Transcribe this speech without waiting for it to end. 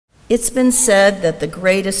It's been said that the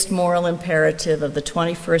greatest moral imperative of the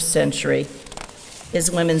 21st century is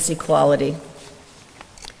women's equality.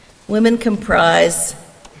 Women comprise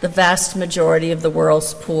the vast majority of the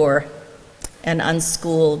world's poor and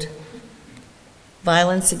unschooled.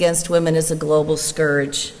 Violence against women is a global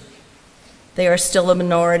scourge. They are still a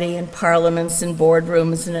minority in parliaments and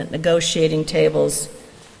boardrooms and at negotiating tables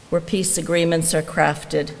where peace agreements are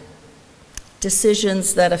crafted,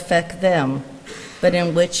 decisions that affect them, but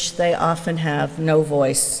in which they often have no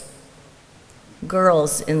voice.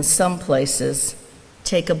 Girls, in some places,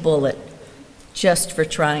 take a bullet just for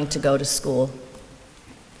trying to go to school.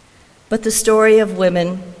 But the story of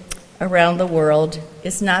women around the world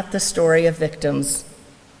is not the story of victims.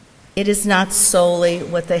 It is not solely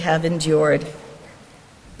what they have endured,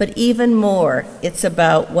 but even more, it's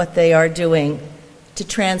about what they are doing to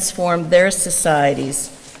transform their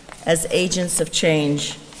societies as agents of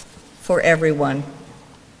change for everyone.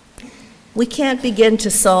 We can't begin to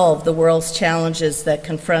solve the world's challenges that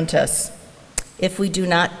confront us if we do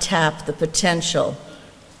not tap the potential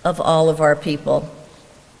of all of our people.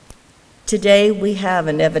 Today, we have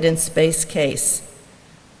an evidence-based case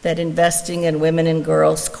that investing in women and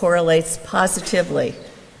girls correlates positively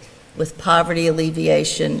with poverty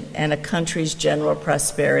alleviation and a country's general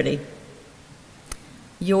prosperity.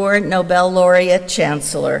 Your Nobel laureate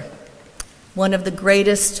chancellor, one of the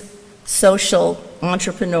greatest social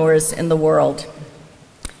entrepreneurs in the world,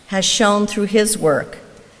 has shown through his work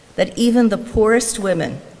that even the poorest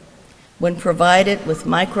women, when provided with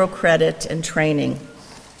microcredit and training,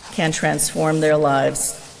 can transform their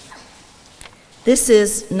lives. This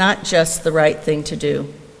is not just the right thing to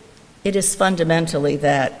do. It is fundamentally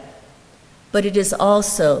that. But it is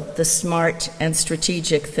also the smart and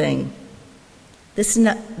strategic thing. This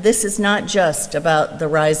is not just about the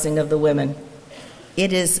rising of the women.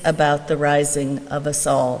 It is about the rising of us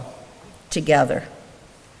all, together.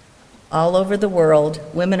 All over the world,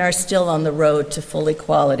 women are still on the road to full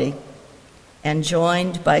equality and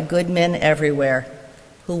joined by good men everywhere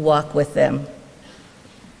who walk with them.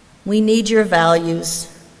 We need your values.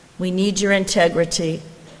 We need your integrity.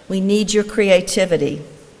 We need your creativity.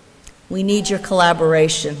 We need your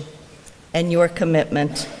collaboration and your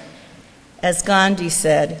commitment. As Gandhi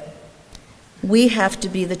said, we have to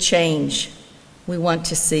be the change we want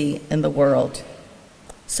to see in the world.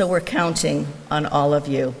 So we're counting on all of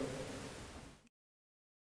you.